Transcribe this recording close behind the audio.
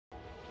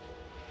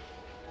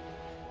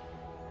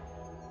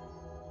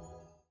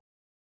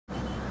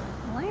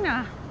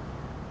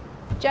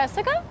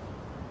Jessica?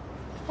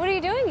 What are you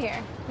doing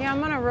here? Yeah,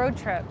 I'm on a road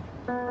trip.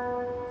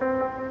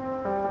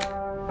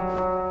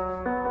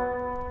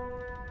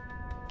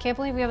 Can't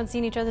believe we haven't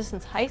seen each other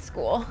since high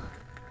school.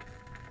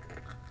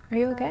 Are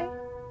you okay?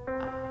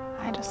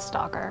 I had a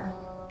stalker.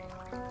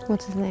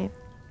 What's his name?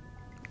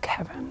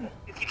 Kevin.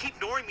 If you keep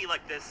ignoring me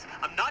like this,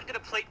 I'm not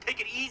gonna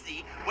take it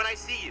easy when I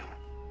see you.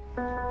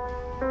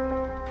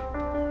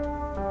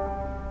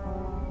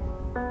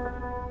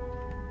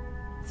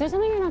 Is there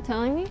something you're not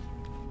telling me?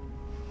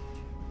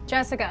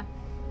 Jessica.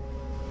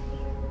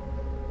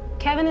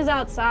 Kevin is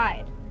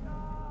outside.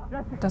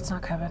 That's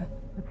not Kevin.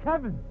 It's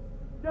Kevin!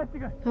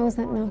 Jessica! How is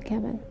that not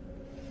Kevin?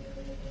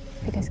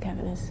 Because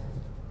Kevin is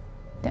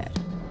dead.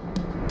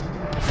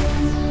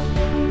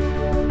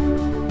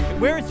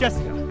 Where is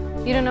Jessica?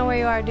 You don't know where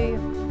you are, do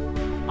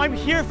you? I'm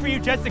here for you,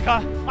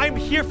 Jessica! I'm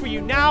here for you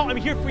now, I'm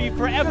here for you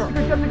forever!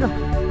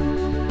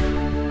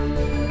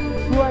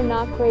 You are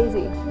not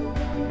crazy.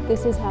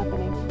 This is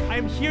happening. I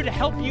am here to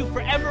help you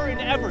forever and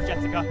ever,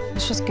 Jessica!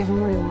 Let's just give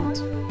him what he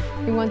wants.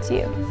 He wants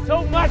you.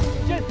 So much,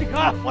 Jessica!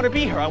 I want to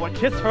be her, I want to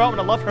kiss her, I want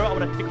to love her, I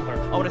want to tickle her.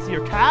 I want to see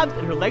her calves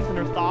and her legs and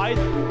her thighs.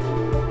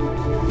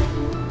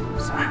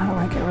 So how do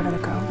I get rid of the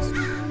ghost?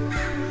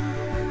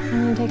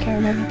 I'm gonna take care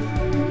of everything.